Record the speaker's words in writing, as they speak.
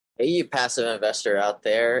Hey, you passive investor out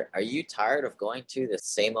there. Are you tired of going to the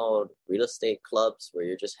same old real estate clubs where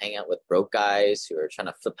you're just hanging out with broke guys who are trying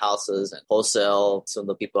to flip houses and wholesale some of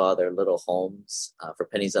the people out of their little homes for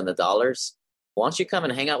pennies on the dollars? Why don't you come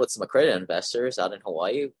and hang out with some accredited investors out in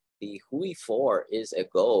Hawaii? The Hui 4 is a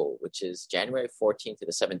go, which is January 14th to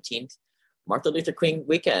the 17th, Martin Luther King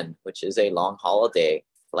weekend, which is a long holiday.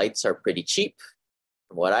 Flights are pretty cheap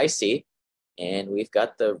from what I see. And we've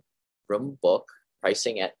got the room book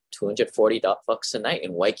pricing at $240 a night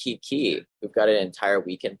in Waikiki. We've got an entire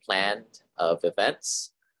weekend planned of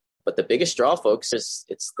events. But the biggest draw, folks, is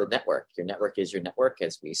it's the network. Your network is your network,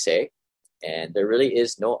 as we say. And there really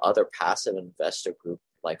is no other passive investor group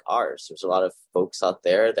like ours. There's a lot of folks out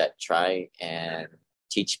there that try and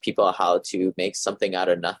teach people how to make something out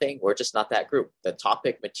of nothing. We're just not that group. The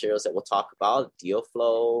topic materials that we'll talk about, deal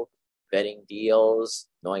flow, vetting deals,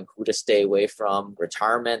 knowing who to stay away from,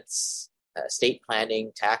 retirements, estate planning,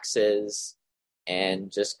 taxes,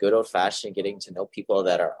 and just good old-fashioned getting to know people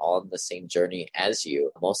that are on the same journey as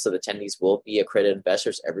you. Most of the attendees will be accredited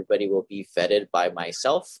investors. Everybody will be vetted by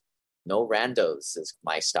myself. No randos is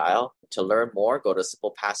my style. To learn more, go to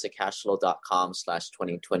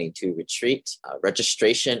simplepassivecashflow.com/2022 retreat.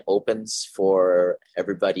 Registration opens for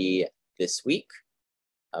everybody this week.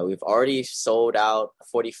 We've already sold out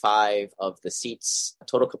 45 of the seats.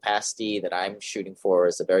 Total capacity that I'm shooting for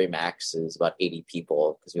is the very max is about 80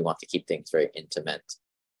 people because we want to keep things very intimate.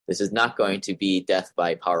 This is not going to be death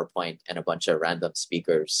by PowerPoint and a bunch of random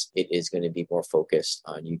speakers. It is going to be more focused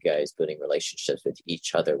on you guys building relationships with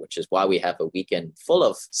each other, which is why we have a weekend full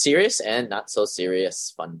of serious and not so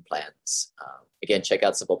serious fun plans. Again, check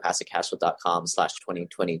out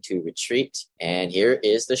simplepassivecashflow.com/2022 retreat. And here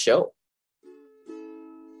is the show.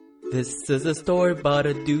 This is a story about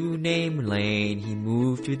a dude named Lane. He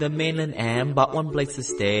moved to the mainland and bought one place to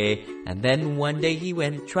stay. And then one day he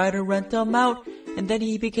went try to rent them out. And then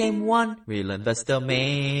he became one real investor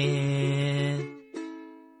man.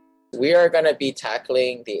 We are going to be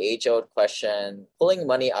tackling the age-old question, pulling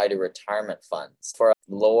money out of retirement funds. For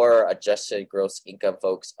lower adjusted gross income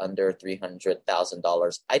folks under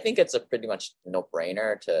 $300,000, I think it's a pretty much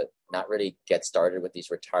no-brainer to not really get started with these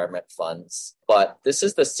retirement funds. But this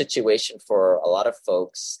is the situation for a lot of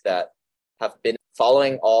folks that have been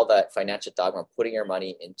following all that financial dogma, putting your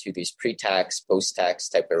money into these pre-tax, post-tax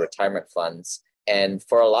type of retirement funds. And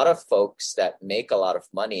for a lot of folks that make a lot of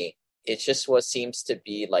money, it's just what seems to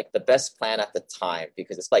be like the best plan at the time,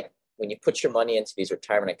 because it's like when you put your money into these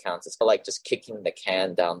retirement accounts, it's like just kicking the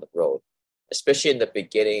can down the road, especially in the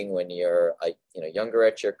beginning when you're younger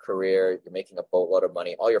at your career, you're making a boatload of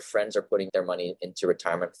money. All your friends are putting their money into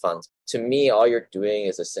retirement funds. To me, all you're doing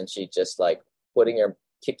is essentially just like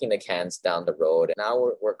kicking the cans down the road. And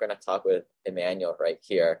now we're going to talk with Emmanuel right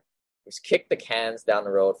here, who's kicked the cans down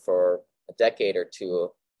the road for a decade or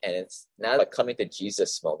two. And it's now like coming to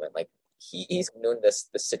Jesus moment. Like he's known the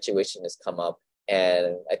situation has come up.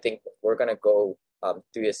 And I think we're going to go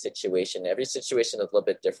through a situation. Every situation is a little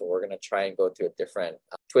bit different. We're going to try and go through a different,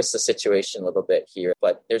 twist the situation a little bit here.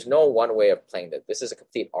 But there's no one way of playing this. This is a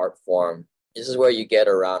complete art form. This is where you get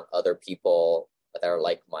around other people that are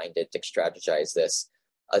like-minded to strategize this.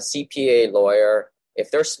 A CPA lawyer, if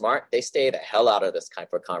they're smart, they stay the hell out of this kind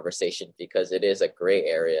of conversation because it is a gray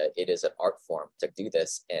area. It is an art form to do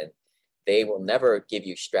this. And they will never give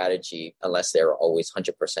you strategy unless they're always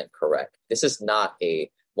 100% correct. This is not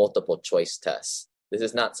a multiple choice test. This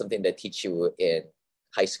is not something they teach you in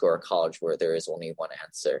high school or college where there is only one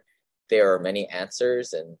answer. There are many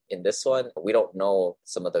answers. And in this one, we don't know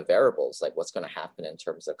some of the variables, like what's going to happen in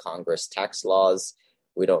terms of Congress tax laws.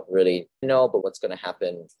 We don't really know, but what's going to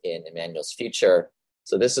happen in Emmanuel's future.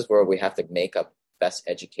 So this is where we have to make a best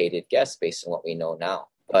educated guess based on what we know now.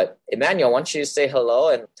 But Emmanuel, why don't you say hello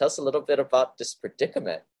and tell us a little bit about this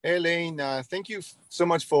predicament? Hey, Lane, thank you so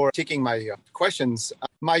much for taking my questions.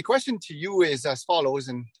 My question to you is as follows,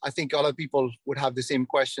 and I think other people would have the same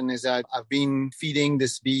question, is that I've been feeding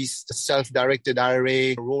this beast, self-directed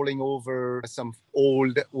IRA, rolling over some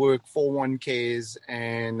old work 401ks,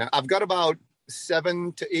 and I've got about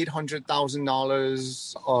 $700,000 to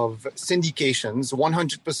 $800,000 of syndications,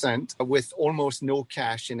 100% with almost no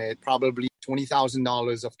cash in it, probably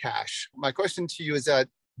 $20,000 of cash. My question to you is that,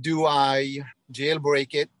 do I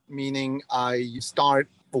jailbreak it, meaning I start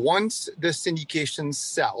once the syndications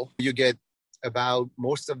sell, you get about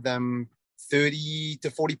most of them 30 to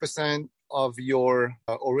 40% of your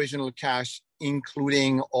original cash,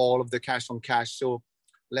 including all of the cash on cash. So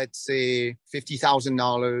let's say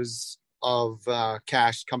 $50,000 of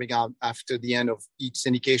cash coming out after the end of each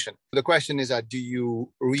syndication. The question is that, do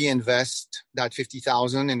you reinvest that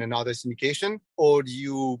 $50,000 in another syndication, or do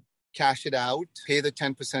you cash it out, pay the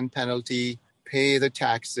 10% penalty, pay the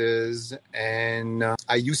taxes. And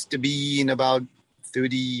I used to be in about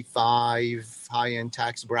 35 high-end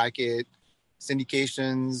tax bracket.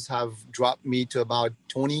 Syndications have dropped me to about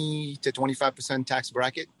 20 to 25% tax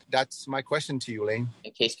bracket. That's my question to you, Lane.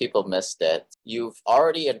 In case people missed it, you've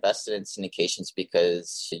already invested in syndications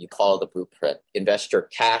because you follow the blueprint. Invest your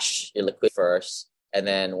cash, your liquid first, and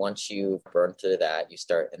then once you burn through that, you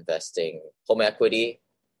start investing home equity.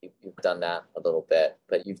 You've done that a little bit,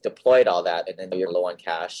 but you've deployed all that and then you're low on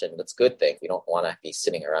cash, and that's a good thing. You don't want to be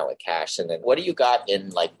sitting around with cash. And then what do you got in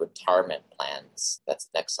like retirement plans that's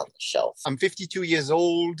next on the shelf? I'm 52 years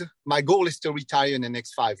old. My goal is to retire in the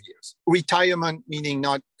next 5 years. Retirement meaning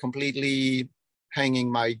not completely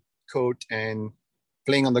hanging my coat and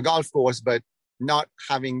playing on the golf course, but not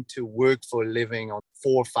having to work for a living on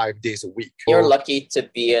 4 or 5 days a week. You're lucky to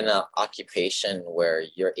be in an occupation where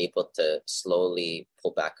you're able to slowly pull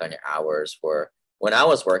back on your hours. Where when I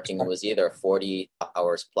was working, it was either 40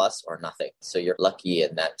 hours plus or nothing. So you're lucky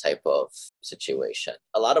in that type of situation.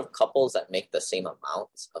 A lot of couples that make the same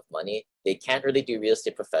amount of money, they can't really do real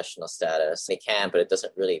estate professional status. They can, but it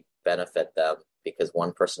doesn't really benefit them because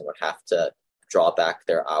one person would have to draw back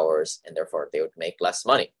their hours and therefore they would make less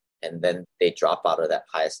money. And then they drop out of that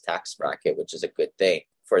highest tax bracket, which is a good thing.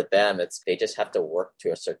 For them, they just have to work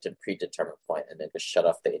to a certain predetermined point and then just shut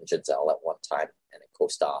off the engines all at one time and then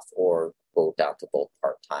coast off or go down to both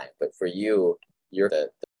part-time. But for you, you're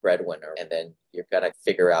the breadwinner, and then you've got to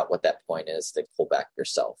figure out what that point is to pull back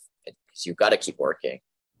yourself because you've got to keep working.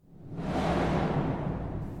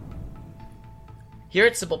 Here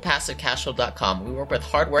at SimplePassiveCashflow.com, we work with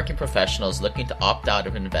hardworking professionals looking to opt out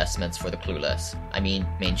of investments for the clueless. I mean,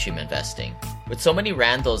 mainstream investing. With so many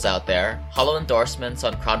randos out there, hollow endorsements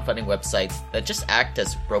on crowdfunding websites that just act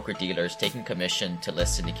as broker-dealers taking commission to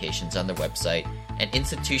list syndications on their website, and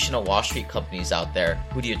institutional Wall Street companies out there,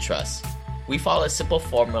 who do you trust? We follow a simple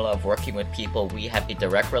formula of working with people we have a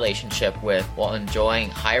direct relationship with while enjoying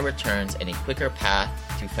higher returns and a quicker path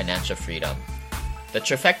to financial freedom. The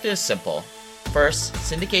trifecta is simple. First,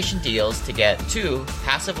 syndication deals to get. 2,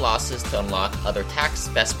 passive losses to unlock other tax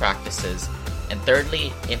best practices. And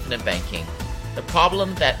thirdly, infinite banking. The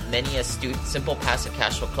problem that many astute Simple Passive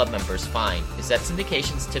Cashflow Club members find is that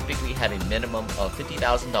syndications typically have a minimum of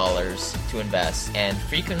 $50,000 to invest, and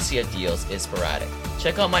frequency of deals is sporadic.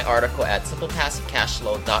 Check out my article at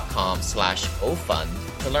simplepassivecashflow.com/ofund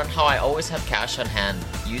to learn how I always have cash on hand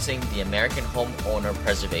using the American Homeowner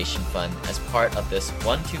Preservation Fund as part of this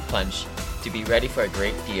 1-2 punch to be ready for a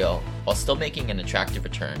great deal while still making an attractive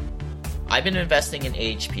return. I've been investing in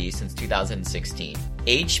AHP since 2016.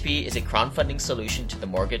 AHP is a crowdfunding solution to the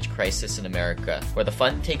mortgage crisis in America, where the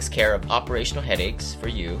fund takes care of operational headaches for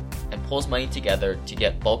you and pulls money together to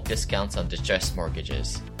get bulk discounts on distressed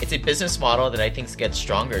mortgages. It's a business model that I think gets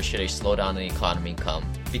stronger should a slowdown in the economy come,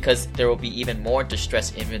 because there will be even more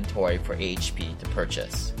distressed inventory for AHP to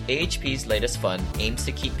purchase. AHP's latest fund aims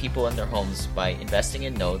to keep people in their homes by investing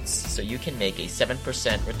in notes so you can make a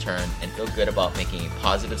 7% return and feel good about making a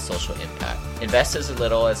positive social impact. Invest as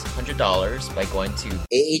little as $100 by going to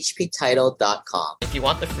ahptitle.com. If you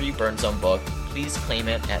want the free Burn Zone book, please claim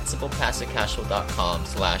it at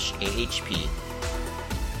simplepassivecashflow.com/AHP.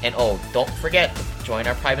 And don't forget to join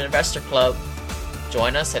our private investor club.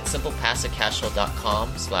 Join us at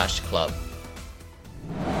simplepassivecashflow.com/club.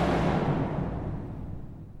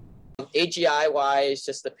 AGI wise,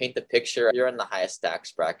 just to paint the picture, you're in the highest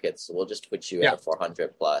tax bracket, so we'll just put you at a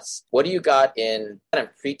 400 plus. What do you got in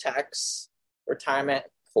pre-tax retirement,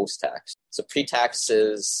 post-tax? So pre-tax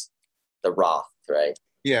is the Roth, right?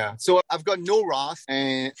 Yeah. So I've got no Roth,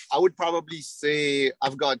 and I would probably say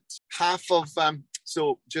I've got half of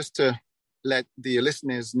so just to let the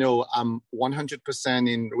listeners know, I'm 100%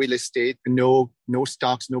 in real estate. No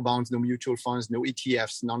stocks, no bonds, no mutual funds, no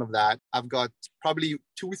ETFs, none of that. I've got probably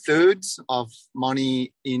 2/3 of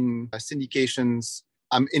money in syndications.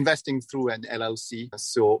 I'm investing through an LLC.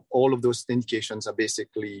 So all of those syndications are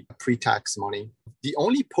basically pre-tax money. The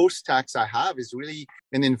only post-tax I have is really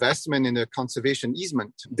an investment in a conservation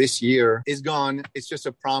easement. This year is gone. It's just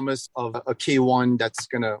a promise of a K1 that's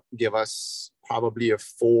going to give us probably a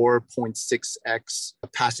 4.6x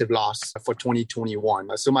passive loss for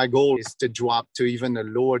 2021. So my goal is to drop to even a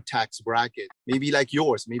lower tax bracket, maybe like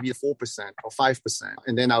yours, maybe 4% or 5%.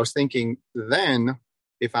 And then I was thinking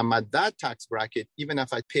if I'm at that tax bracket, even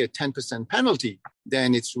if I pay a 10% penalty,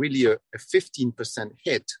 then it's really a 15%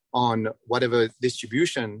 hit on whatever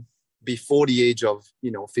distribution before the age of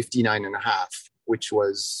 59 and a half, which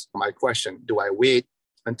was my question. Do I wait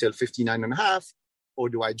until 59 and a half, or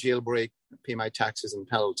do I jailbreak, pay my taxes and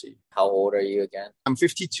penalty? How old are you again? I'm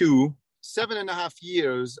 52, 7.5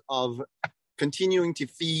 years of continuing to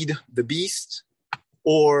feed the beast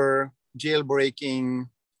or jailbreaking,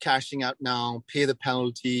 cashing out now, pay the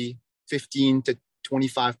penalty, 15 to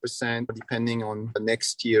 25%, depending on the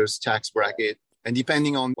next year's tax bracket. And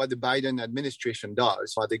depending on what the Biden administration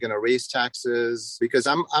does, are they going to raise taxes? Because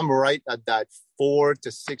I'm right at that 400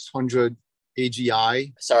 to 600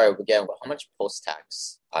 AGI. Sorry, again, how much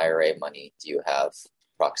post-tax IRA money do you have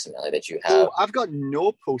approximately that you have? Oh, I've got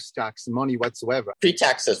no post-tax money whatsoever.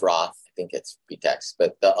 Pre-tax is Roth. I think it's pre-tax.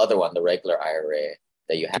 But the other one, the regular IRA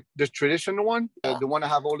that you have. The traditional one, the one I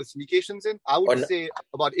have all the syndications in, I would say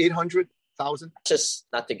about 800,000. Just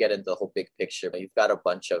not to get into the whole big picture, but you've got a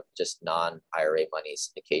bunch of just non-IRA money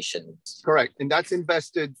syndications. Correct. And that's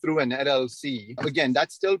invested through an LLC. Again,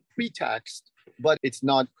 that's still pre-taxed, but it's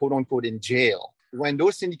not quote unquote in jail. When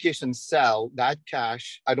those syndications sell, that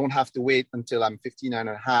cash, I don't have to wait until I'm 59 and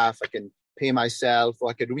a half. I can pay myself or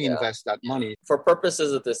I could reinvest that money. For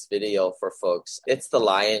purposes of this video for folks, it's the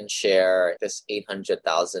lion's share. This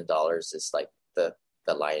 $800,000 is like the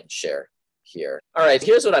lion's share here. All right,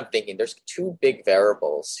 here's what I'm thinking. There's two big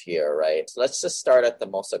variables here, right? So let's just start at the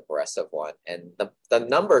most aggressive one. And the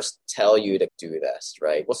numbers tell you to do this,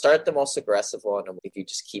 right? We'll start at the most aggressive one. And if you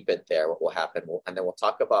just keep it there, what will happen? And then we'll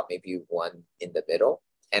talk about maybe one in the middle.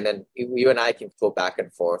 And then you and I can go back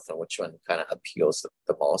and forth on which one kind of appeals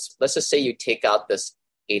the most. Let's just say you take out this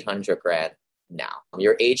 800 grand now.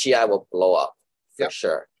 Your AGI will blow up for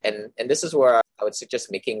sure. And this is where I would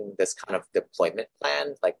suggest making this kind of deployment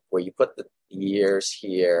plan, like where you put the years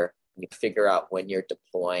here, you figure out when you're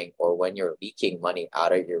deploying or when you're leaking money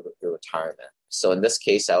out of your retirement. So in this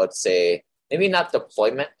case, I would say maybe not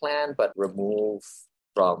deployment plan, but remove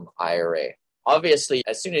from IRA. Obviously,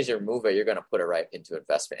 as soon as you remove it, you're going to put it right into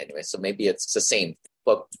investment anyway. So maybe it's the same.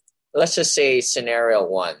 But let's just say scenario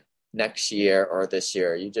one, next year or this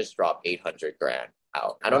year, you just drop 800 grand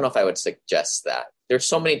out. I don't know if I would suggest that. There's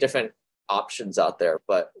so many different options out there,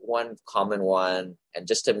 but one common one, and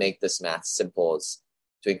just to make this math simple, is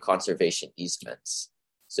doing conservation easements.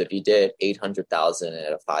 So if you did 800,000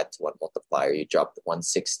 at a 5-to-1 multiplier, you dropped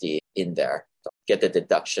 160 in there. Get the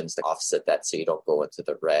deductions to offset that so you don't go into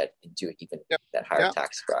the red and do even that higher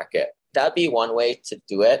tax bracket. That'd be one way to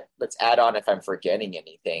do it. Let's add on, if I'm forgetting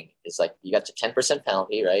anything, is like you got your 10%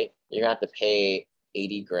 penalty, right? You're going to have to pay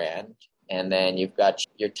 80 grand. And then you've got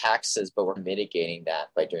your taxes, but we're mitigating that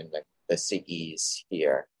by doing the CEs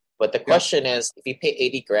here. But the question is, if you pay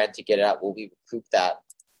 80 grand to get it out, will we recoup that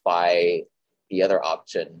by the other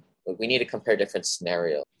option? We need to compare different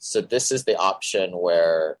scenarios. So this is the option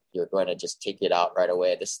where you're going to just take it out right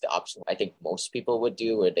away. This is the option I think most people would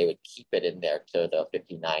do, where they would keep it in there to the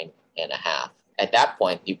 59 and a half. At that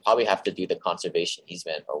point, you probably have to do the conservation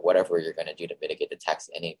easement or whatever you're going to do to mitigate the tax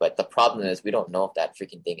any. But the problem is we don't know if that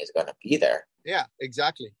freaking thing is going to be there. Yeah,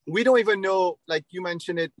 exactly. We don't even know, like you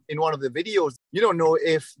mentioned it in one of the videos, you don't know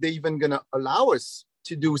if they're even going to allow us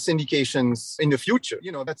to do syndications in the future.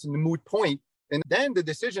 You know, that's a moot point. And then the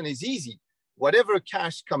decision is easy. Whatever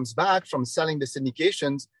cash comes back from selling the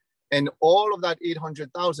syndications, and all of that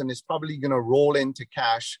 800,000 is probably going to roll into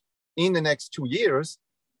cash in the next 2 years.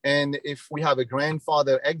 And if we have a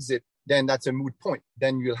grandfather exit, then that's a moot point.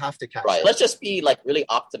 Then you'll have to cash. Right. Let's just be like really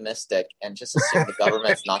optimistic and just assume the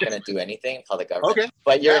government's not going to do anything. Tell the government. Okay.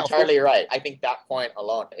 But you're entirely right. I think that point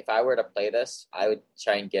alone, if I were to play this, I would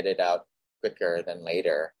try and get it out quicker than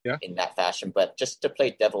later in that fashion. But just to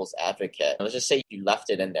play devil's advocate, let's just say you left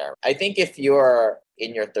it in there. I think if you're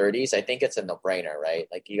in your 30s, I think it's a no-brainer, right?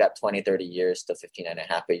 Like you got 20, 30 years to 15 and a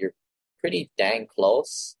half, but you're pretty dang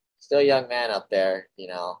close. Still a young man out there, you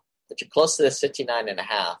know, but you're close to the 59 and a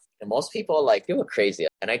half. And most people people are crazy.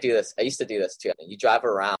 And I do this. I used to do this too. You drive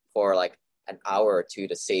around for like an hour or two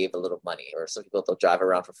to save a little money. Or some people, they'll drive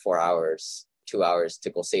around for 4 hours, 2 hours to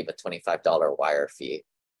go save a $25 wire fee.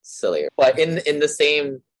 Silly. But in the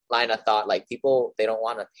same line of thought, like people, they don't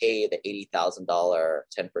want to pay the $80,000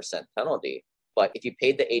 10% penalty. But if you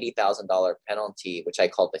paid the $80,000 penalty, which I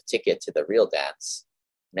call the ticket to the real dance,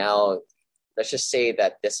 now let's just say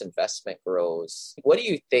that this investment grows. What do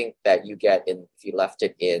you think that you get if you left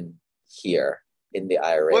it in here in the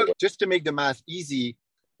IRA? Well, just to make the math easy,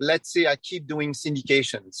 let's say I keep doing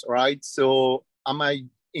syndications, right? So am I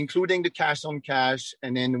including the cash on cash?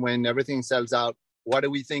 And then when everything sells out, what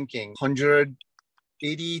are we thinking?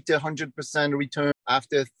 180 to 100% return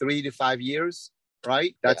after 3 to 5 years,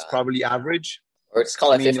 right? That's probably average. Or just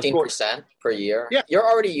call it 15% per year. Yeah. You're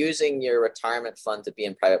already using your retirement fund to be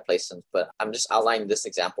in private placements, but I'm just outlining this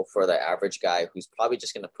example for the average guy who's probably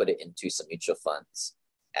just going to put it into some mutual funds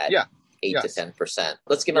at 8 to 10%.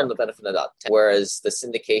 Let's give them the benefit of the doubt. Whereas the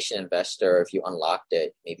syndication investor, if you unlocked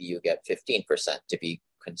it, maybe you get 15% to be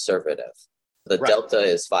conservative. The delta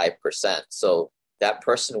is 5%. So that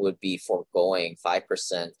person would be foregoing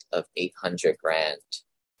 5% of 800 grand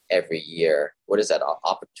every year. What is that?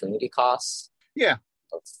 Opportunity cost? Yeah.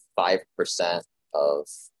 Of 5% of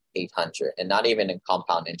 800, and not even in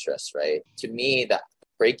compound interest, right? To me, the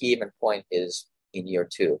break-even point is in year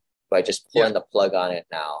 2 by just pulling the plug on it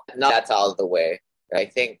now. Now that's out of the way. I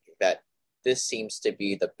think that this seems to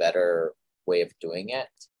be the better way of doing it.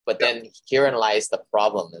 But then herein lies the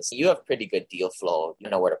problem is you have pretty good deal flow. You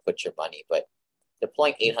know where to put your money, but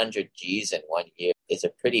deploying 800 Gs in 1 year is a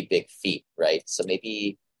pretty big feat, right? So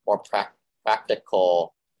maybe more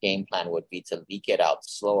practical game plan would be to leak it out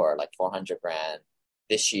slower, like 400 grand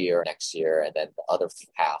this year, next year, and then the other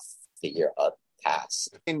half the year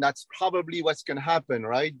past. And that's probably what's going to happen,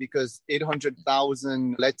 right? Because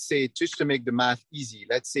 800,000, let's say, just to make the math easy,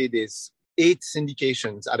 let's say there's 8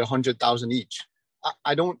 syndications at 100,000 each.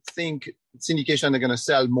 I don't think syndication are going to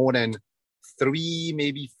sell more than 3,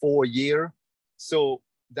 maybe 4 a year. So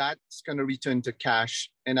that's going to return to cash.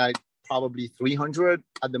 And probably 300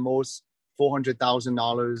 at the most,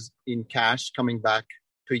 $400,000 in cash coming back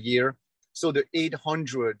per year. So the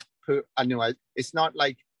 800 per annual, it's not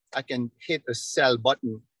like I can hit a sell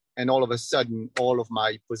button and all of a sudden all of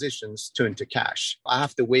my positions turn to cash. I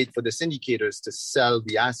have to wait for the syndicators to sell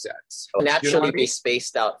the assets. It'll naturally be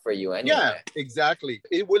spaced out for you anyway. Yeah, exactly.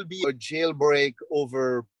 It will be a jailbreak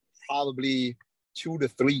over probably 2 to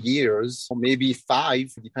 3 years, or maybe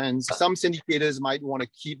 5, depends. Some syndicators might want to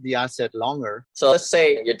keep the asset longer. So let's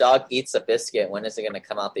say your dog eats a biscuit. When is it going to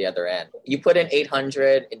come out the other end? You put in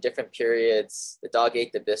 800 in different periods. The dog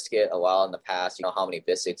ate the biscuit a while in the past. You know how many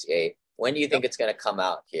biscuits you ate. When do you think it's going to come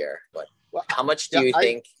out here? How much do you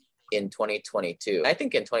think in 2022? I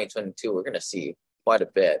think in 2022, we're going to see quite a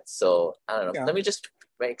bit. So I don't know. Yeah. Let me just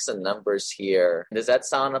make some numbers here. Does that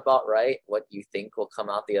sound about right? What you think will come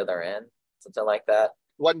out the other end? Something like that.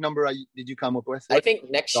 What number did you come up with? I think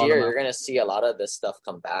next year you're going to see a lot of this stuff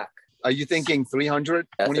come back. Are you thinking 300?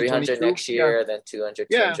 Yeah, 300 next year, then 200,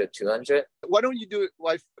 200, 200. Why don't you do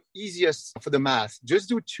it easiest for the math? Just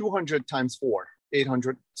do 200 times 4,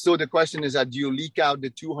 800. So the question is that do you leak out the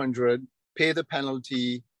 200, pay the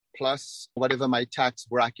penalty, plus whatever my tax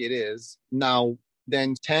bracket is? Now,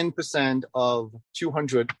 then 10% of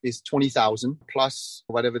 200 is 20,000 plus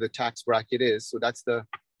whatever the tax bracket is. So that's the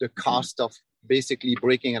cost of basically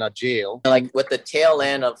breaking out of jail. Like with the tail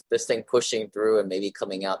end of this thing pushing through and maybe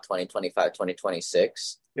coming out 2025,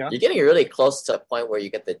 2026, you're getting really close to a point where you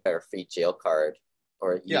get the free jail card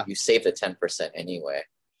or you save the 10% anyway.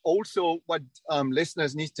 Also, what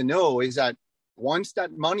listeners need to know is that once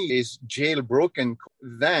that money is jailbroken,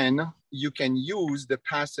 then you can use the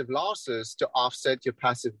passive losses to offset your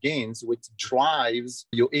passive gains, which drives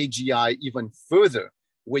your AGI even further,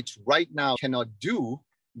 which right now cannot do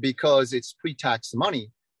because it's pre-tax money.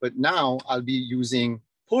 But now I'll be using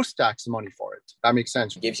post-tax money for it. That makes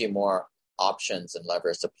sense. It gives you more options and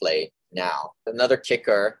levers to play now. Another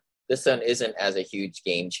kicker, this one isn't as a huge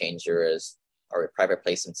game changer as our private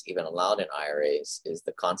placements even allowed in IRAs, is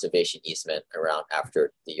the conservation easement around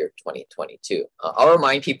after the year 2022. I'll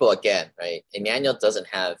remind people again, right? Emmanuel doesn't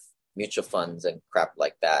have mutual funds and crap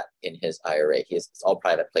like that in his IRA. It's all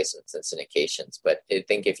private placements and syndications. But I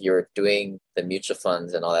think if you're doing the mutual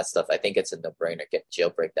funds and all that stuff, I think it's a no-brainer.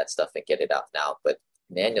 Jailbreak that stuff and get it out now. But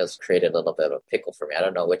Emmanuel's created a little bit of a pickle for me. I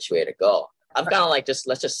don't know which way to go. I'm kind of like,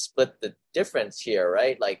 let's just split the difference here,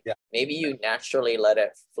 right? Like maybe you naturally let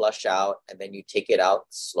it flush out and then you take it out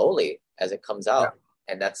slowly as it comes out.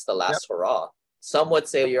 And that's the last hurrah. Some would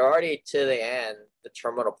say you're already to the end, the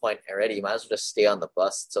terminal point already. You might as well just stay on the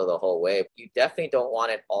bus till the whole way. You definitely don't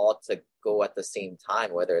want it all to go at the same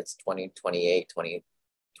time, whether it's 2028,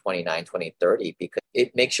 2029, 2030, because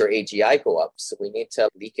it makes your AGI go up. So we need to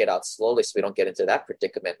leak it out slowly so we don't get into that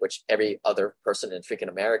predicament, which every other person in freaking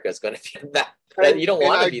America is going to be in that. You don't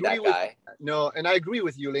want to be that guy. No, and I agree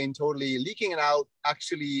with you, Lane, totally. Leaking it out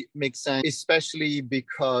actually makes sense, especially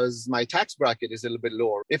because my tax bracket is a little bit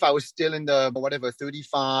lower. If I was still in the,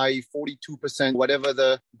 35, 42%, whatever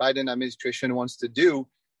the Biden administration wants to do,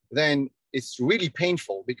 then it's really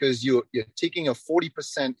painful because you're taking a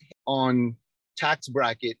 40% on tax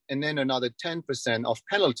bracket and then another 10% of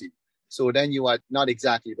penalty. So then you are not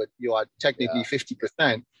exactly, but you are technically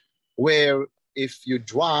 50%, where if you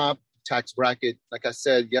drop tax bracket, like I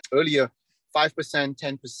said earlier, 5%,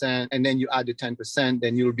 10%, and then you add the 10%,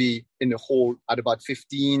 then you'll be in the hole at about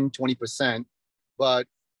 15, 20%. But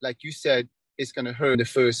like you said, it's going to hurt the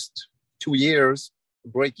first 2 years,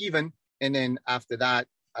 break even. And then after that,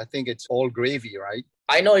 I think it's all gravy, right?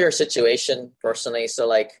 I know your situation personally. So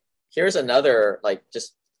like, here's another, like,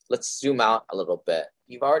 just let's zoom out a little bit.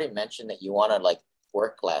 You've already mentioned that you want to like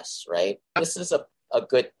work less, right? This is a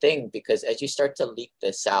good thing because as you start to leak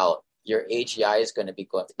this out, your AGI is going to be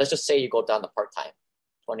going, let's just say you go down to part-time,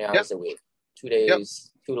 20 hours a week, 2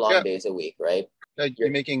 days, 2 long days a week, right? Like you're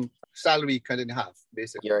making salary cut in half,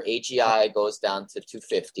 basically. Your AGI goes down to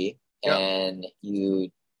 250 and you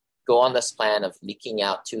go on this plan of leaking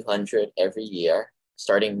out 200 every year.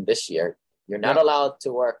 Starting this year, you're not allowed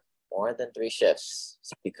to work more than 3 shifts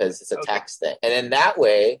because it's a tax thing. And in that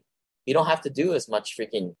way, you don't have to do as much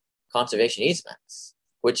freaking conservation easements,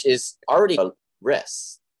 which is already a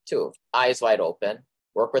risk too. Eyes wide open,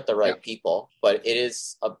 work with the right people, but it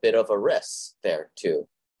is a bit of a risk there too.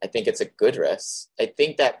 I think it's a good risk. I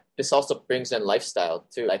think that this also brings in lifestyle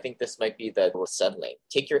too. I think this might be the settling.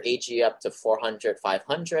 Take your AG up to 400,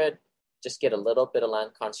 500, just get a little bit of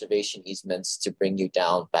land conservation easements to bring you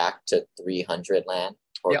down back to 300 land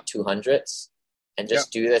or 200s. And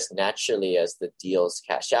just do this naturally as the deals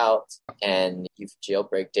cash out and you've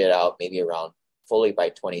jailbreaked it out maybe around fully by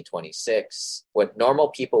 2026. What normal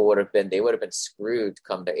people would have been, they would have been screwed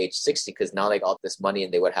come to age 60 because now they got all this money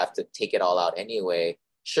and they would have to take it all out anyway.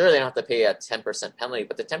 Sure, they don't have to pay a 10% penalty,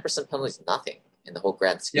 but the 10% penalty is nothing in the whole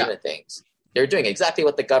grand scheme of things. They're doing exactly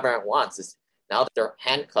what the government wants. Is now that they're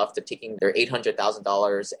handcuffed to taking their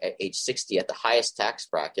 $800,000 at age 60 at the highest tax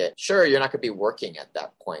bracket. Sure, you're not going to be working at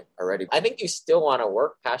that point already. I think you still want to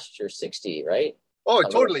work past your 60, right? Oh,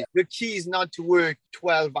 totally. The key is not to work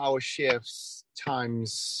 12-hour shifts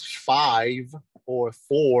times 5 or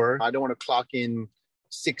 4. I don't want to clock in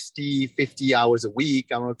 60, 50 hours a week.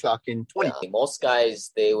 I want to clock in 20. Yeah. Most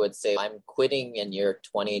guys, they would say, I'm quitting in year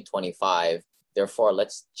 2025. Therefore,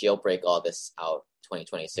 let's jailbreak all this out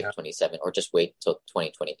 2026, 27, or just wait till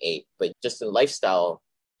 2028. But just in lifestyle,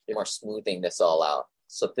 they're more smoothing this all out.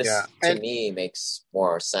 So this, to me, makes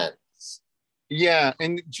more sense. Yeah,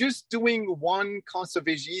 and just doing one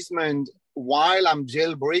conservation easement while I'm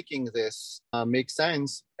jailbreaking this makes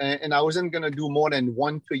sense. And I wasn't going to do more than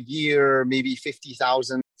one per year, maybe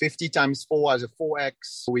 50,000. 50 times 4 as a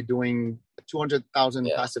 4x. We're doing 200,000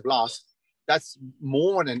 passive loss. That's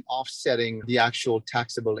more than offsetting the actual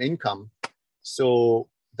taxable income. So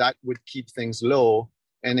that would keep things low.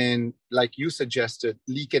 And then, like you suggested,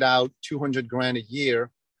 leak it out 200 grand a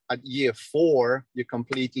year. At year 4, you're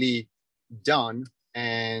completely done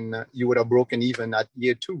and you would have broken even at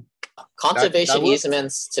year 2. Conservation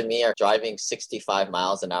easements to me are driving 65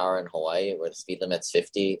 miles an hour in Hawaii where the speed limit's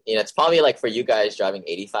 50. You know, it's probably like for you guys driving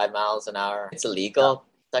 85 miles an hour. It's illegal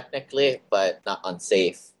technically, but not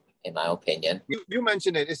unsafe in my opinion. You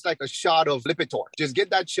mentioned it. It's like a shot of Lipitor. Just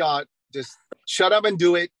get that shot. Just shut up and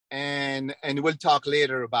do it. And we'll talk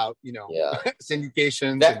later about,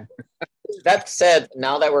 syndications. That said,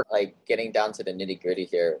 now that we're like getting down to the nitty gritty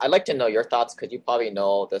here, I'd like to know your thoughts because you probably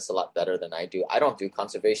know this a lot better than I do. I don't do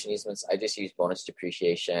conservation easements. I just use bonus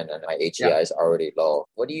depreciation and my AGI is already low.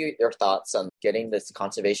 What are your thoughts on getting this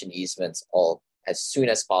conservation easements all as soon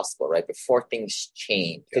as possible, right? Before things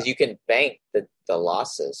change, because you can bank the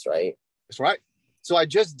losses, right? That's right. So I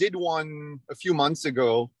just did one a few months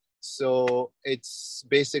ago. So it's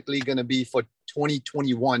basically going to be for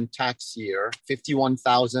 2021 tax year,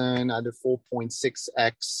 51,000 at a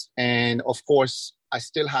 4.6x. And of course, I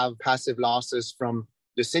still have passive losses from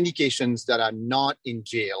the syndications that are not in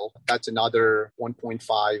jail. That's another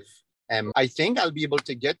 1.5. I think I'll be able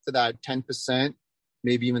to get to that 10%,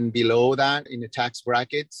 maybe even below that in the tax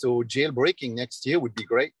bracket. So jailbreaking next year would be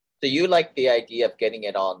great. Do you like the idea of getting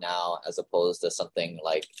it all now as opposed to something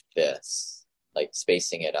like this? Like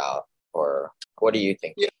spacing it out, or what do you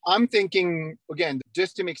think? Yeah, I'm thinking, again,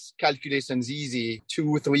 just to make calculations easy, 2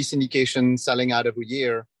 or 3 syndications selling out every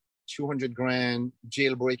year, 200 grand,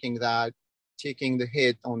 jailbreaking that, taking the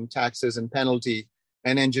hit on taxes and penalty,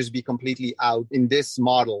 and then just be completely out in this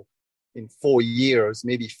model in 4 years,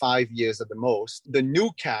 maybe 5 years at the most. The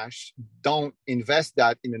new cash, don't invest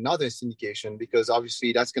that in another syndication because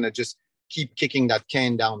obviously that's going to just keep kicking that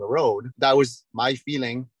can down the road. That was my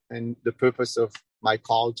feeling. And the purpose of my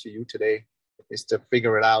call to you today is to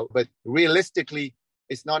figure it out. But realistically,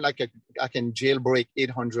 it's not like I can jailbreak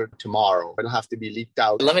 800 tomorrow. It'll have to be leaked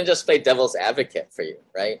out. Let me just play devil's advocate for you,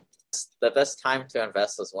 right? The best time to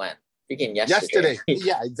invest was when? Freaking yesterday.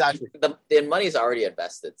 Yeah, exactly. The money's already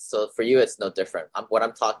invested. So for you, it's no different. What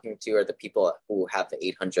I'm talking to are the people who have the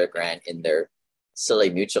 800 grand in their silly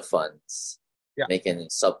mutual funds making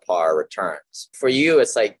subpar returns. For you,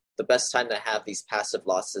 it's like, the best time to have these passive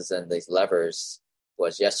losses and these levers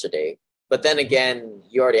was yesterday. But then again,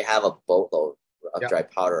 you already have a boatload of dry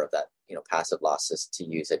powder of that passive losses to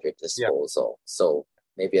use at your disposal. So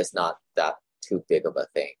maybe it's not that too big of a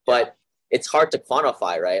thing. But it's hard to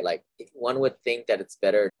quantify, right? Like one would think that it's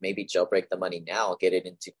better maybe jailbreak the money now, get it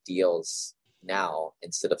into deals now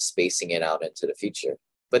instead of spacing it out into the future.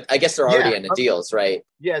 But I guess they're already in the deals, right?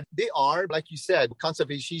 Yeah, they are. Like you said,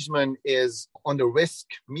 conservation easement is on the risk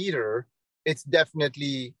meter. It's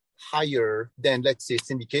definitely higher than, let's say,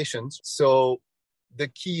 syndications. So the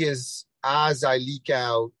key is, as I leak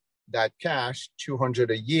out that cash,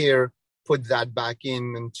 200 a year, put that back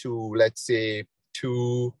into, let's say,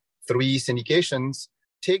 2-3 syndications,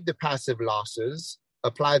 take the passive losses,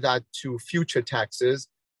 apply that to future taxes,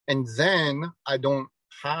 and then I don't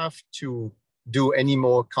have to do any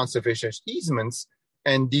more conservation easements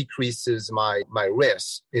and decreases my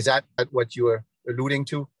risk. Is that what you were alluding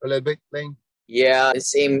to a little bit, Lane? Yeah, I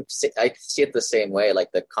see it the same way.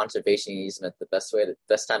 Like the conservation easement, the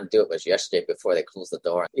best time to do it was yesterday before they closed the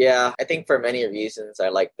door. Yeah, I think for many reasons, I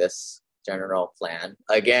like this general plan.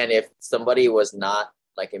 Again, if somebody was not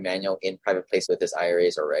like Emmanuel in private place with his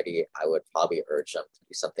IRAs already, I would probably urge them to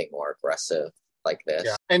do something more aggressive like this.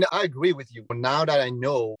 Yeah, and I agree with you. Now that I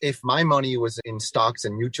know if my money was in stocks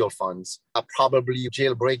and mutual funds, I'll probably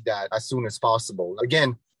jailbreak that as soon as possible.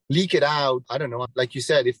 Again, leak it out. I don't know. Like you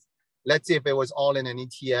said, let's say if it was all in an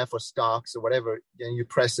ETF or stocks or whatever, then you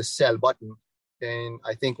press the sell button, then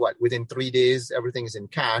I think within 3 days, everything is in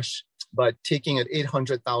cash. But taking an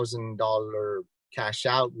 $800,000 cash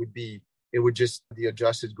out would just the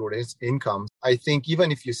adjusted gross income. I think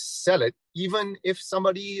even if you sell it, even if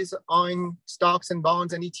somebody is on stocks and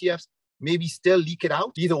bonds and ETFs, maybe still leak it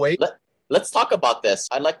out. Either way. Let's talk about this.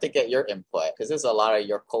 I'd like to get your input because there's a lot of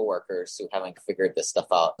your coworkers who haven't figured this stuff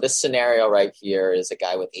out. This scenario right here is a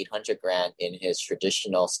guy with $800,000 in his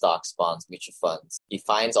traditional stocks, bonds, mutual funds. He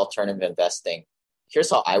finds alternative investing. Here's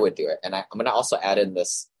how I would do it. And I'm going to also add in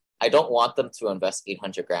this. I don't want them to invest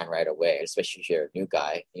 $800,000 right away, especially if you're a new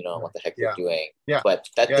guy. You know what the heck you're doing. Yeah. But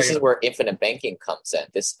this is where infinite banking comes in.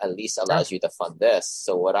 This at least allows you to fund this.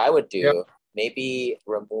 So what I would do, maybe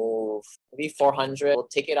remove 400. We'll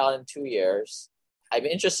take it out in 2 years. I'm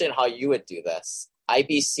interested in how you would do this.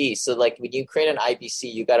 IBC. So like when you create an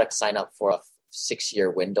IBC, you got to sign up for a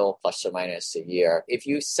 6-year window plus or minus a year. If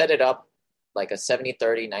you set it up like a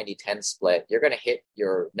 70-30, 90-10 split, you're going to hit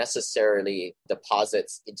your necessarily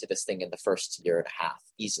deposits into this thing in the first year and a half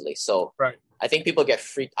easily. So I think people get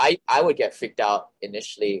freaked. I would get freaked out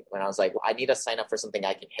initially when I was like, well, I need to sign up for something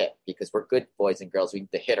I can hit because we're good boys and girls. We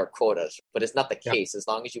need to hit our quotas, but it's not the case. As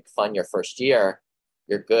long as you fund your first year,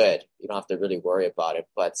 you're good. You don't have to really worry about it.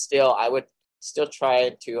 But still, I would still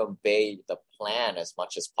try to obey the plan as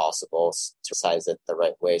much as possible to size it the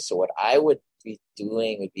right way. So what I would be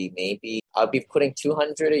doing would be maybe I'd be putting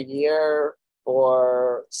 200 a year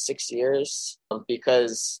for 6 years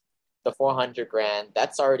because the 400,000,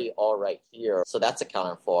 that's already all right here. So that's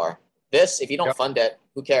accounted for. This, if you don't fund it,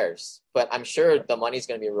 who cares? But I'm sure the money's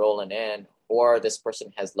going to be rolling in, or this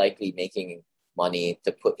person has likely making money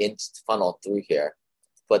to put in funnel through here.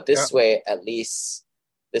 But this way, at least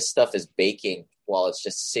this stuff is baking while it's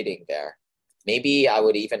just sitting there. Maybe I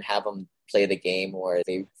would even have them play the game where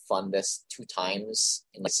they fund this 2 times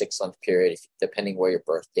in a 6-month period. Depending where your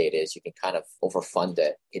birth date is, you can kind of overfund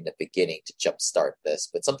it in the beginning to jumpstart this.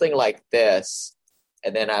 But something like this,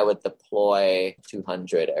 and then I would deploy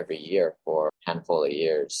 200 every year for a handful of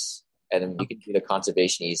years. And then you can do the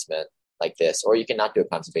conservation easement like this, or you can not do a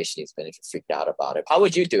conservation easement if you're freaked out about it. How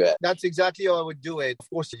would you do it? That's exactly how I would do it. Of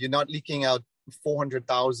course, you're not leaking out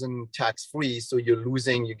 400,000 tax-free, so you're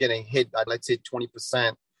getting hit at, let's say,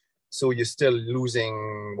 20%. So you're still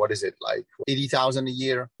losing, like 80,000 a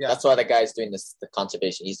year? Yeah. That's why the guy's doing the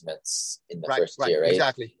conservation easements in the first year, right?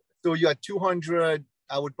 Exactly. So you're at 200,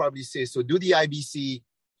 I would probably say. So do the IBC,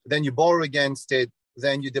 then you borrow against it,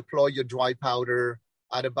 then you deploy your dry powder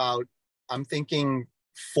at about, I'm thinking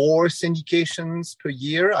 4 syndications per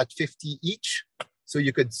year at 50 each. So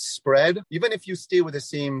you could spread, even if you stay with the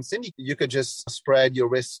same syndicate, you could just spread your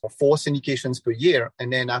risk for 4 syndications per year.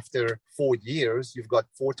 And then after 4 years, you've got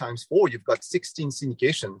 4 times 4, you've got 16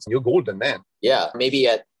 syndications. You're golden then. Yeah, maybe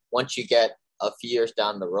once you get a few years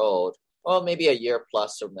down the road, well, maybe a year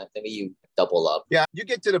plus, or maybe you double up. Yeah, you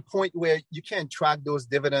get to the point where you can't track those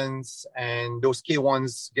dividends and those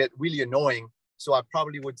K1s get really annoying. So I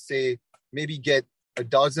probably would say maybe get a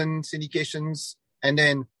dozen syndications and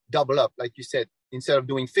then double up, like you said. Instead of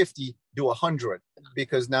doing 50, do 100,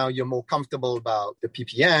 because now you're more comfortable about the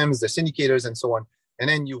PPMs, the syndicators, and so on. And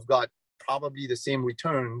then you've got probably the same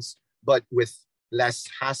returns, but with less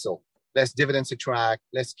hassle, less dividends to track,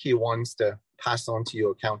 less K1s to pass on to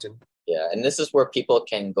your accountant. Yeah, and this is where people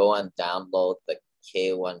can go and download the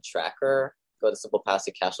K1 tracker. Go to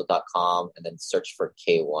simplepassivecashflow.com and then search for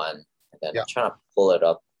K1. And then I'm trying to pull it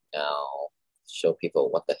up now, show people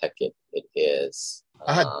what the heck it is.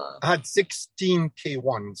 I had 16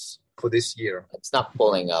 K1s for this year. It's not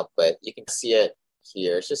pulling up, but you can see it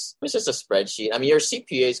here. It's just a spreadsheet. I mean, your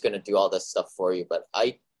CPA is going to do all this stuff for you, but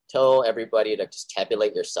I tell everybody to just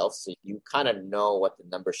tabulate yourself so you kind of know what the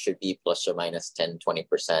number should be, plus or minus 10,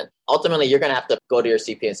 20%. Ultimately, you're going to have to go to your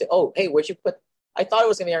CPA and say, oh, hey, where'd you put? I thought it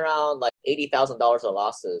was going to be around like $80,000 of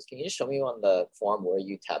losses. Can you just show me on the form where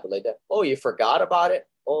you tabulate that? Oh, you forgot about it?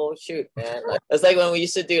 Oh, shoot, man. It's like when we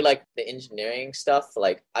used to do like the engineering stuff.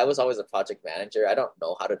 Like I was always a project manager. I don't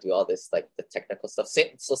know how to do all this, like the technical stuff.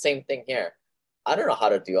 Same thing here. I don't know how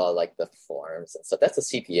to do all like the forms and stuff. That's a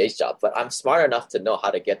CPA's job, but I'm smart enough to know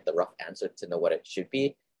how to get the rough answer to know what it should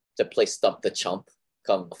be to play stump the chump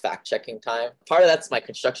come fact checking time. Part of that's my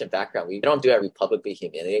construction background. We don't do it. We publicly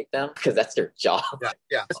humiliate them because that's their job.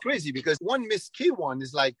 Yeah. It's crazy because one missed K1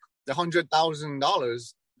 is like the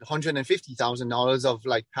 $100,000. $150,000 of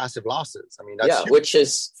like passive losses. I mean, that's huge. Which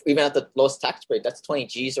is even at the lowest tax rate, that's 20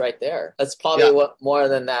 G's right there. That's probably what more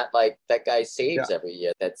than that, like that guy saves every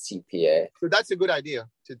year, that CPA. So that's a good idea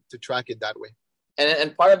to track it that way.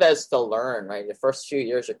 And part of that is to learn, right? The first few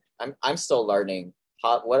years, I'm still learning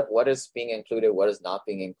what is being included, what is not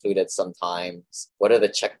being included sometimes. What are the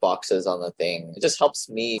check boxes on the thing? It just helps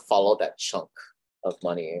me follow that chunk of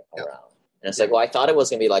money around. And it's like, well, I thought it was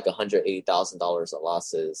going to be like $180,000 of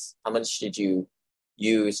losses. How much did you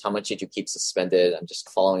use? How much did you keep suspended? I'm just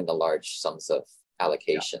following the large sums of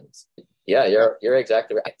allocations. Yeah, you're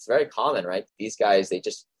exactly right. It's very common, right? These guys, they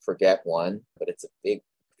just forget one, but it's a big,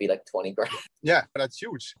 be like 20 grand. Yeah, but that's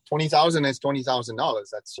huge. 20,000 is $20,000.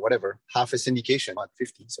 That's whatever, half a syndication at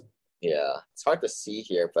 50. So. Yeah, it's hard to see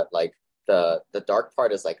here, but like, the dark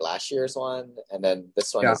part is like last year's one, and then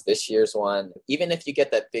this one is this year's one. Even if you get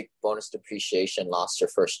that big bonus depreciation loss your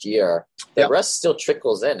first year, the rest still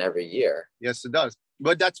trickles in every year. Yes, it does.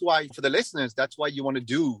 But that's why, for the listeners, that's why you want to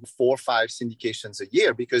do 4 or 5 syndications a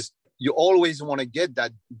year, because you always want to get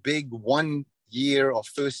that big 1 year or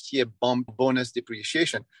first year bump bonus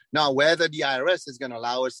depreciation. Now, whether the IRS is going to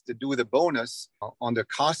allow us to do the bonus on the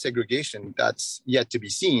cost segregation, that's yet to be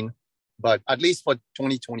seen. But at least for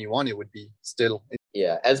 2021, it would be still.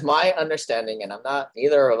 Yeah, as my understanding, and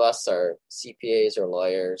neither of us are CPAs or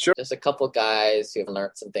lawyers. Sure. Just a couple guys who have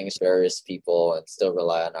learned some things, various people, and still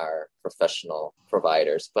rely on our professional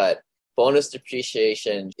providers. But bonus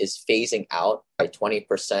depreciation is phasing out by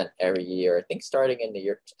 20% every year, I think starting in the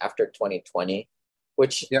year after 2020,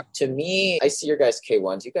 which to me, I see your guys'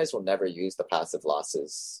 K1s. You guys will never use the passive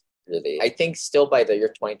losses. Really. I think still by the year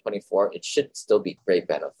 2024, it should still be great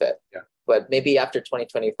benefit. Yeah. But maybe after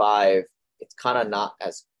 2025, it's kind of not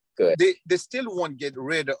as good. They still won't get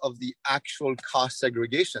rid of the actual cost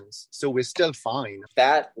segregations. So we're still fine.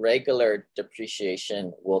 That regular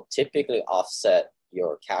depreciation will typically offset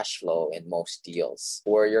your cash flow in most deals.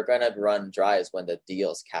 Where you're going to run dry is when the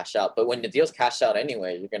deals cash out. But when the deals cash out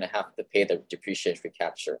anyway, you're going to have to pay the depreciation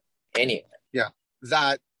recapture anyway. Yeah,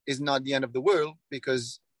 that is not the end of the world,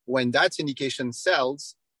 because when that syndication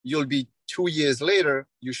sells, you'll be 2 years later,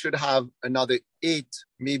 you should have another 8,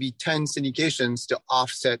 maybe 10 syndications to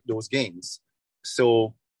offset those gains.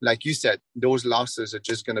 So like you said, those losses are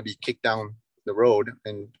just going to be kicked down the road,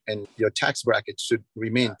 and your tax bracket should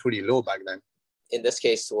remain pretty low back then. In this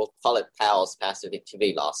case, we'll call it PALs, passive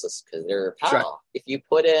activity losses, because they're PAL. Right. If you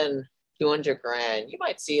put in 200 grand, you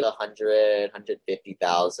might see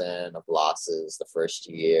 150,000 of losses the first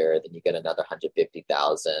year. Then you get another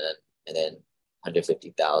 150,000, and then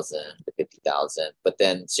 150,000, 50,000. But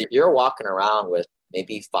then, so you're walking around with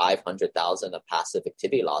maybe 500,000 of passive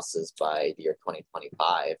activity losses by the year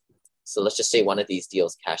 2025. So let's just say one of these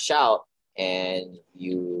deals cash out, and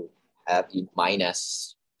you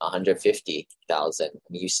minus 150,000.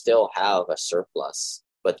 You still have a surplus.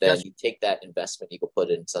 But then you take that investment, you can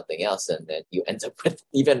put it in something else, and then you end up with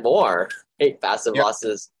even more passive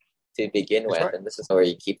losses to begin with. Right. And this is where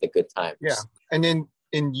you keep the good times. Yeah. And then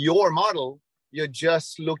in your model, you're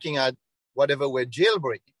just looking at whatever we're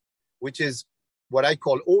jailbreaking, which is what I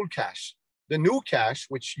call old cash. The new cash,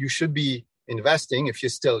 which you should be investing if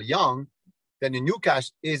you're still young, then the new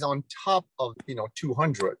cash is on top of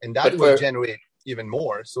 200, and that will generate even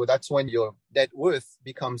more. So that's when your net worth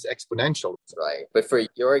becomes exponential. Right. But for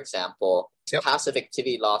your example, passive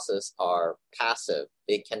activity losses are passive.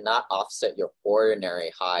 They cannot offset your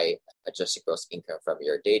ordinary high adjusted gross income from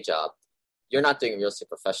your day job. You're not doing real estate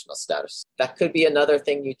professional status. That could be another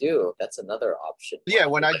thing you do. That's another option. Yeah,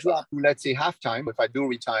 when I drop, let's say halftime, if I do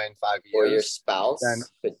retire in 5 years. Or your spouse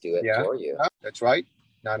could do it for you. That's right.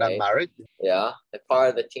 Now that I'm right? married. Yeah, they're part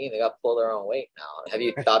of the team. They got to pull their own weight now. Have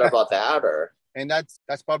you thought about that or? And that's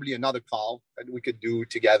probably another call that we could do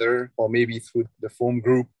together, or maybe through the foam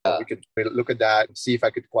group. We could look at that and see if I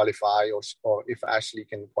could qualify, or if Ashley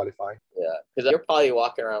can qualify. Yeah, because you're probably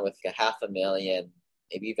walking around with like 500,000,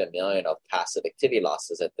 maybe even a million of passive activity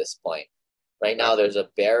losses at this point. Right now, there's a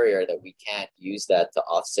barrier that we can't use that to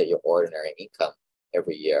offset your ordinary income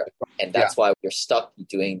every year. And that's why you're stuck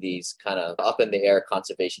doing these kind of up in the air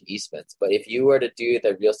conservation easements. But if you were to do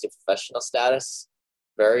the real estate professional status,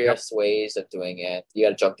 various ways of doing it, you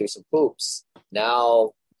got to jump through some hoops.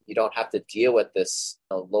 Now you don't have to deal with this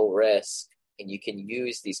low risk, and you can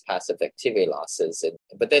use these passive activity losses.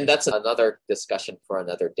 But then that's another discussion for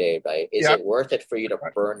another day, right? Is it worth it for you to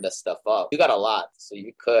burn this stuff up? You got a lot, so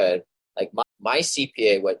you could. Like my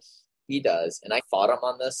CPA, what he does, and I fought him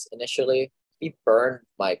on this initially, he burned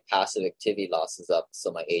my passive activity losses up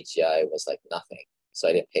so my AGI was like nothing. So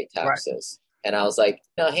I didn't pay taxes. And I was like,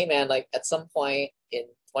 hey man, like at some point in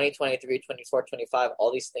 2023, 24, 25,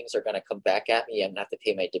 all these things are going to come back at me. I'm going to have to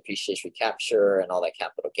pay my depreciation recapture and all that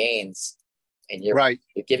capital gains. And you're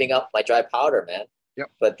giving up my dry powder, man.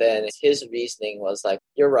 But then his reasoning was like,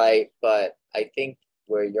 you're right, but I think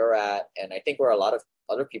where you're at, and I think where a lot of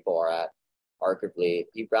other people are at, arguably,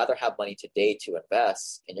 you'd rather have money today to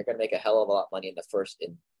invest, and you're going to make a hell of a lot of money in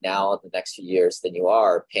the next few years than you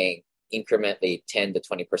are paying incrementally 10 to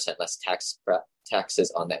 20% less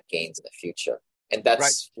taxes on that gains in the future. And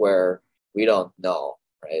that's where we don't know,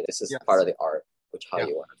 right? This is part of the art, how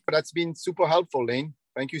you are. But that's been super helpful, Lane.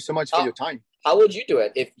 Thank you so much for your time. How would you do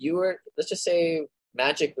it if you were, let's just say,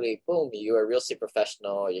 magically, boom, you were a real estate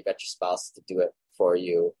professional, you got your spouse to do it for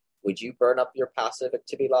you. Would you burn up your passive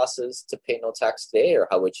activity losses to pay no tax today, or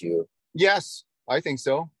how would you? Yes, I think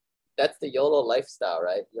so. That's the YOLO lifestyle,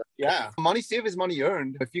 right? Yeah. Money saved is money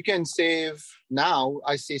earned. If you can save now,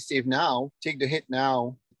 I say save now, take the hit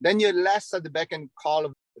now, then you're less at the beck and call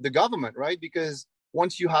of the government, right? Because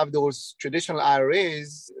once you have those traditional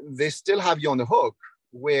IRAs, they still have you on the hook,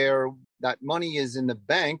 where that money is in the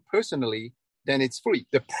bank personally, then it's free.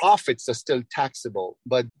 The profits are still taxable,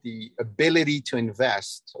 but the ability to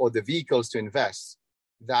invest, or the vehicles to invest,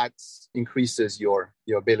 that increases your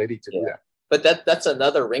ability to do that. But that's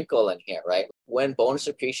another wrinkle in here, right? When bonus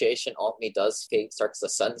depreciation ultimately starts to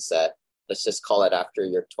sunset, let's just call it after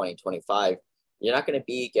your 2025, you're not going to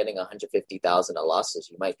be getting 150,000 of losses.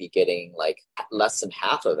 You might be getting like less than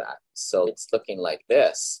half of that. So it's looking like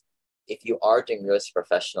this. If you are doing real estate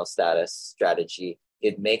professional status strategy,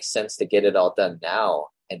 it makes sense to get it all done now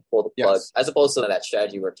and pull the plug, as opposed to that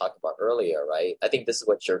strategy we were talking about earlier, right? I think this is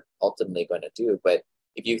what you're ultimately going to do. But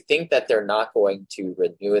if you think that they're not going to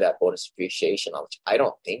renew that bonus depreciation, which I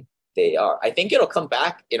don't think they are, I think it'll come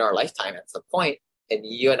back in our lifetime at some point, and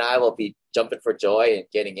you and I will be jumping for joy and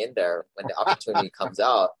getting in there when the opportunity comes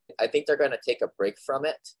out. I think they're going to take a break from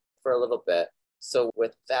it for a little bit. So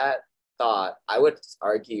with that thought, I would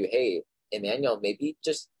argue, hey, Emmanuel, maybe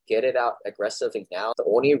just get it out aggressively now. The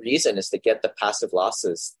only reason is to get the passive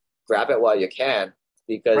losses. Grab it while you can,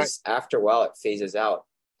 because after a while it phases out.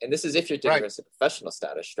 And this is if you're doing a professional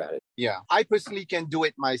status strategy. Yeah. I personally can do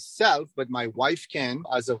it myself, but my wife can,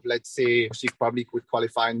 as of, let's say, she probably could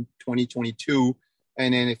qualify in 2022.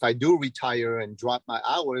 And then if I do retire and drop my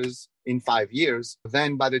hours in 5 years,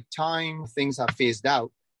 then by the time things are phased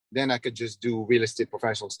out, then I could just do real estate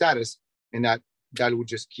professional status, and that would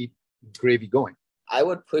just keep gravy going. I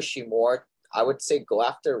would push you more. I would say go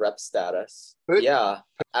after rep status. Yeah.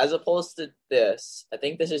 As opposed to this, I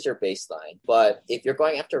think this is your baseline. But if you're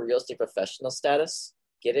going after real estate professional status,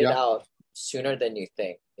 get it out sooner than you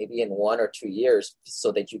think, maybe in 1 or 2 years,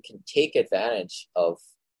 so that you can take advantage of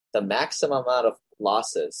the maximum amount of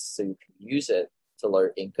losses, so you can use it to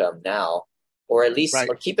learn income now, or at least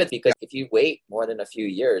or keep it, because if you wait more than a few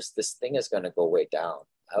years, this thing is going to go way down.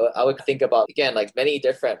 I would think about, again, like many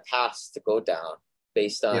different paths to go down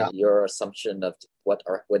based on your assumption of what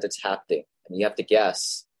it's happening. And you have to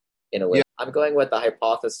guess in a way. I'm going with the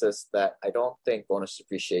hypothesis that I don't think bonus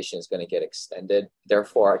depreciation is going to get extended.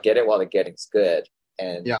 Therefore, get it while the getting's good,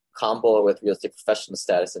 and combo it with real estate professional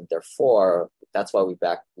status. And therefore, that's why we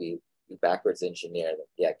backwards engineer.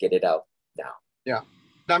 Get it out now. Yeah.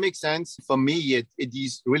 That makes sense. For me, it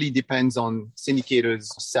really depends on syndicators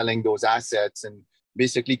selling those assets and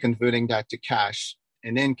basically converting that to cash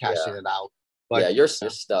and then cashing it out. But you're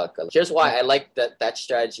stuck. Here's why I like that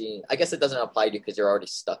strategy. I guess it doesn't apply to you because you're already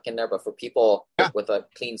stuck in there. But for people with a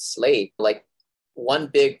clean slate, like one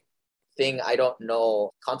big thing, I don't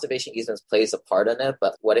know, conservation easements plays a part in it.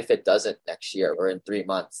 But what if it doesn't next year or in 3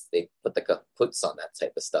 months? They put the kaputs on that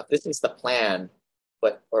type of stuff. This is the plan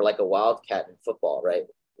or like a wildcat in football, right?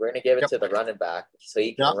 We're going to give it Yep. to the running back so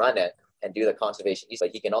he can Yeah. run it and do the conservation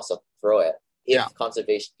easement, but he can also throw it if Yeah.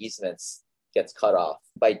 conservation easements gets cut off.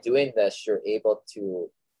 By doing this, you're able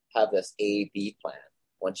to have this A-B plan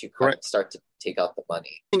once you Correct. start to take out the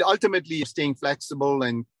money. And ultimately, staying flexible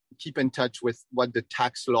and keep in touch with what the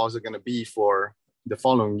tax laws are going to be for the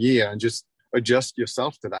following year and just adjust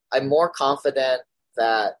yourself to that. I'm more confident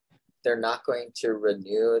that they're not going to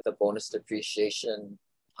renew the bonus depreciation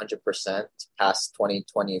 100% past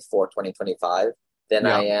 2024, 2025 than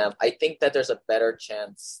Yeah. I am. I think that there's a better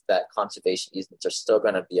chance that conservation easements are still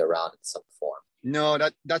going to be around in some form. No,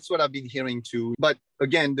 that's what I've been hearing too. But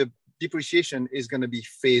again, the depreciation is going to be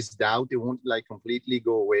phased out. It won't like completely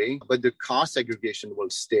go away, but the cost segregation will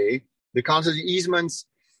stay. The conservation easements,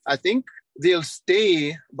 I think they'll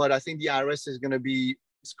stay, but I think the IRS is going to be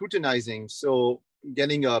scrutinizing. So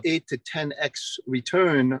getting a 8 to 10x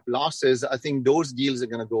return losses, I think those deals are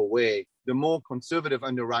going to go away. The more conservative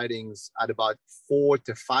underwritings at about 4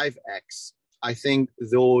 to 5x, I think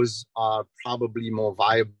those are probably more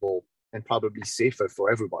viable and probably safer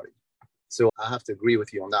for everybody. So I have to agree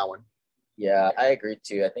with you on that one. Yeah, I agree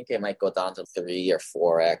too. I think it might go down to 3 or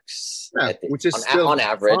 4x, Yeah, which is still on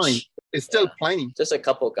average. fine. It's still plenty. Just a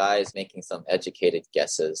couple guys making some educated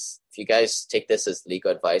guesses. If you guys take this as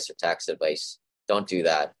legal advice or tax advice, don't do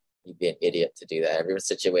that. You'd be an idiot to do that. Every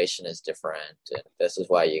situation is different. And this is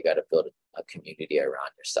why you got to build a community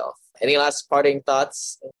around yourself. Any last parting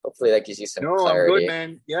thoughts? Hopefully that gives you some clarity. I'm good,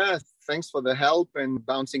 man. Yeah, thanks for the help and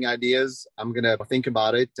bouncing ideas. I'm going to think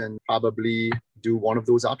about it and probably do one of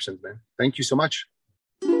those options, man. Thank you so much.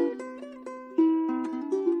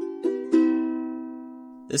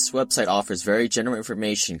 This website offers very general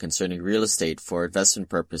information concerning real estate for investment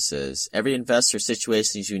purposes. Every investor's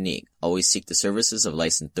situation is unique. Always seek the services of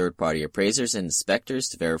licensed third-party appraisers and inspectors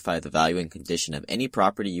to verify the value and condition of any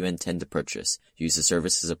property you intend to purchase. Use the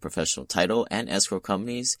services of professional title and escrow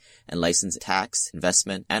companies and licensed tax,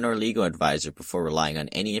 investment, and or legal advisor before relying on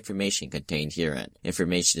any information contained herein.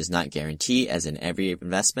 Information is not guaranteed, as in every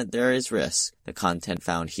investment there is risk. The content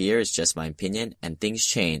found here is just my opinion, and things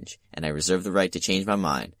change, and I reserve the right to change my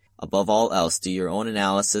mind. Above all else, do your own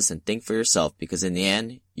analysis and think for yourself, because in the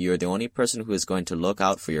end, you are the only person who is going to look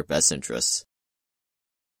out for your best interests.